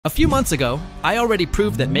A few months ago, I already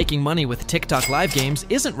proved that making money with TikTok live games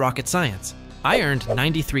isn't rocket science. I earned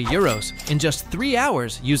 93 euros in just 3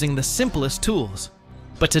 hours using the simplest tools.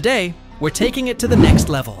 But today, we're taking it to the next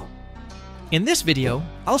level. In this video,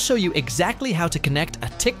 I'll show you exactly how to connect a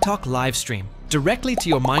TikTok live stream directly to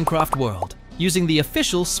your Minecraft world using the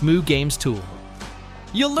official Smoo Games tool.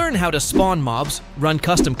 You'll learn how to spawn mobs, run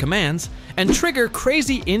custom commands, and trigger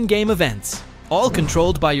crazy in-game events, all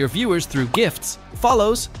controlled by your viewers through gifts,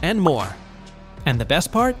 follows, and more. And the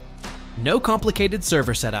best part? No complicated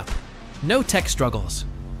server setup, no tech struggles,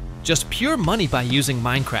 just pure money by using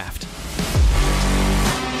Minecraft.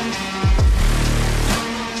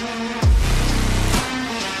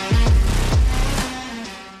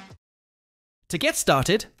 To get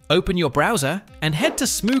started, open your browser and head to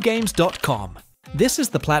smoogames.com. This is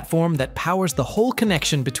the platform that powers the whole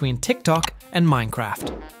connection between TikTok and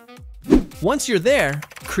Minecraft. Once you're there,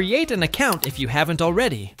 create an account if you haven't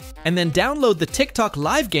already, and then download the TikTok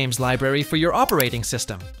Live Games library for your operating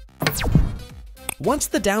system. Once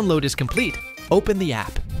the download is complete, open the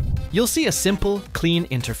app. You'll see a simple, clean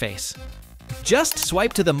interface. Just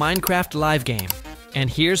swipe to the Minecraft Live Game, and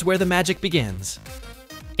here's where the magic begins.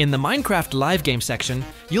 In the Minecraft Live Game section,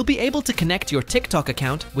 you'll be able to connect your TikTok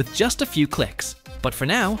account with just a few clicks. But for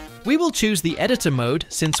now, we will choose the editor mode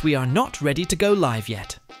since we are not ready to go live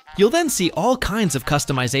yet. You'll then see all kinds of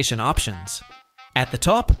customization options. At the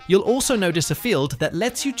top, you'll also notice a field that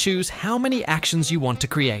lets you choose how many actions you want to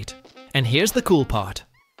create. And here's the cool part.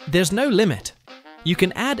 There's no limit. You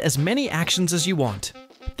can add as many actions as you want.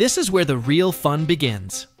 This is where the real fun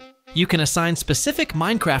begins. You can assign specific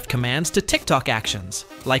Minecraft commands to TikTok actions,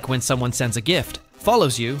 like when someone sends a gift,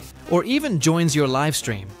 follows you, or even joins your live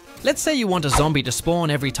stream. Let's say you want a zombie to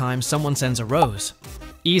spawn every time someone sends a rose.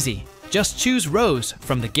 Easy. Just choose rose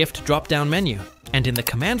from the gift drop-down menu, and in the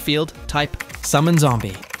command field, type summon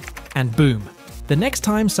zombie. And boom, the next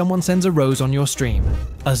time someone sends a rose on your stream,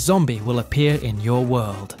 a zombie will appear in your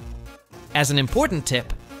world. As an important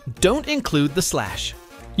tip, don't include the slash.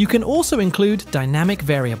 You can also include dynamic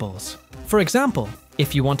variables. For example,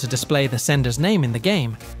 if you want to display the sender's name in the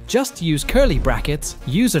game, just use curly brackets,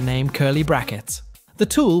 username curly brackets. The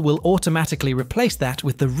tool will automatically replace that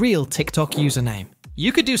with the real TikTok username.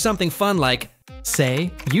 You could do something fun like,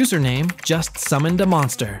 say, username just summoned a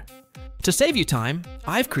monster. To save you time,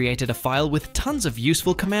 I've created a file with tons of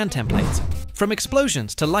useful command templates, from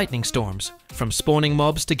explosions to lightning storms, from spawning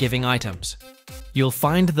mobs to giving items. You'll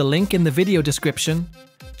find the link in the video description.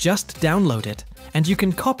 Just download it, and you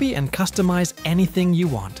can copy and customize anything you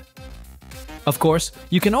want. Of course,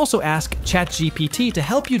 you can also ask ChatGPT to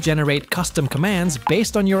help you generate custom commands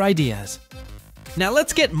based on your ideas. Now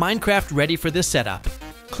let's get Minecraft ready for this setup.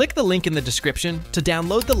 Click the link in the description to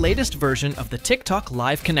download the latest version of the TikTok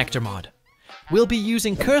Live Connector mod. We'll be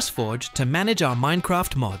using CurseForge to manage our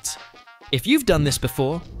Minecraft mods. If you've done this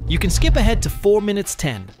before, you can skip ahead to 4 minutes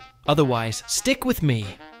 10. Otherwise, stick with me.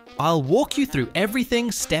 I'll walk you through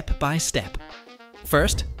everything step by step.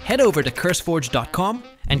 First, head over to curseforge.com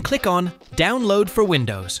and click on Download for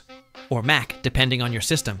Windows, or Mac depending on your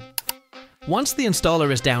system. Once the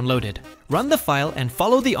installer is downloaded, run the file and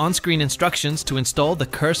follow the on-screen instructions to install the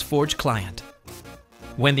CurseForge client.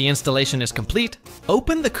 When the installation is complete,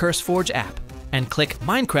 open the CurseForge app and click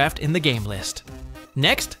Minecraft in the game list.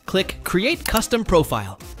 Next, click Create Custom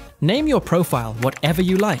Profile. Name your profile whatever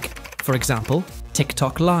you like, for example,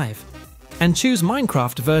 TikTok Live, and choose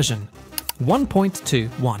Minecraft version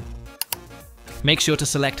 1.21. Make sure to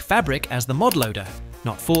select Fabric as the mod loader,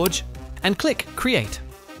 not Forge, and click Create.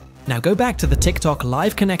 Now go back to the TikTok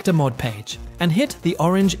Live Connector mod page and hit the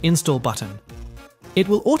orange Install button. It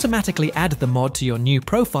will automatically add the mod to your new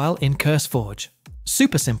profile in CurseForge.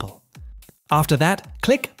 Super simple. After that,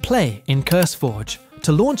 click Play in CurseForge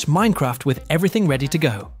to launch Minecraft with everything ready to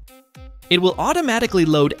go. It will automatically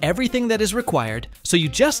load everything that is required, so you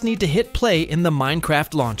just need to hit play in the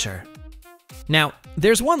Minecraft launcher. Now,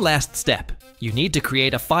 there's one last step. You need to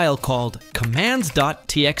create a file called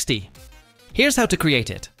commands.txt. Here's how to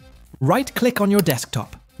create it. Right-click on your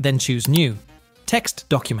desktop, then choose New, Text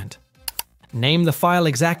Document. Name the file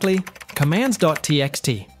exactly,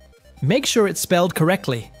 commands.txt. Make sure it's spelled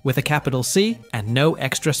correctly, with a capital C and no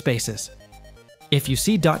extra spaces. If you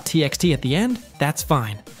see .txt at the end, that's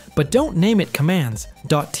fine, but don't name it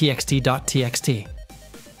commands.txt.txt.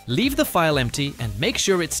 Leave the file empty and make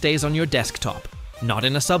sure it stays on your desktop, not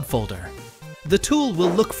in a subfolder. The tool will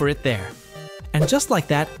look for it there. And just like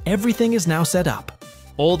that, everything is now set up.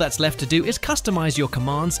 All that's left to do is customize your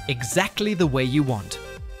commands exactly the way you want.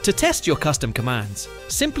 To test your custom commands,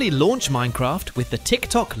 simply launch Minecraft with the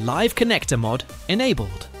TikTok Live Connector mod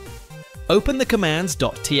enabled. Open the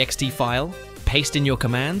commands.txt file, paste in your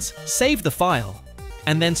commands, save the file,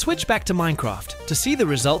 and then switch back to Minecraft to see the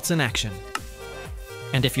results in action.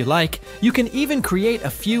 And if you like, you can even create a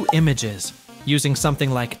few images, using something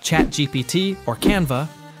like ChatGPT or Canva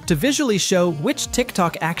to visually show which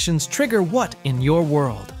TikTok actions trigger what in your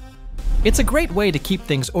world. It's a great way to keep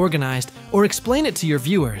things organized or explain it to your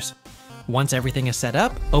viewers. Once everything is set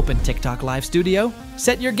up, open TikTok Live Studio,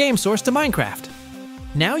 set your game source to Minecraft.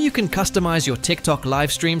 Now you can customize your TikTok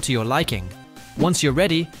live stream to your liking. Once you're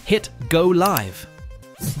ready, hit Go Live.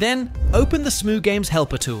 Then, open the Smoo Games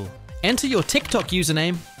Helper tool, enter your TikTok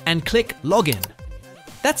username, and click Login.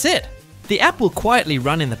 That's it! The app will quietly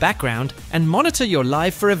run in the background and monitor your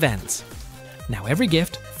live for events. Now every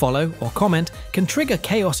gift, follow, or comment can trigger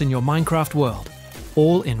chaos in your Minecraft world,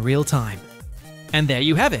 all in real time. And there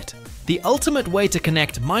you have it! The ultimate way to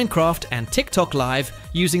connect Minecraft and TikTok Live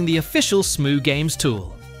using the official Smoo Games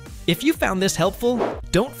tool. If you found this helpful,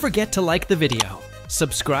 don't forget to like the video,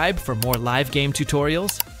 subscribe for more live game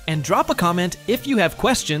tutorials, and drop a comment if you have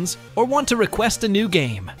questions or want to request a new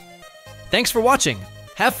game. Thanks for watching!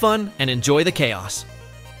 Have fun and enjoy the chaos!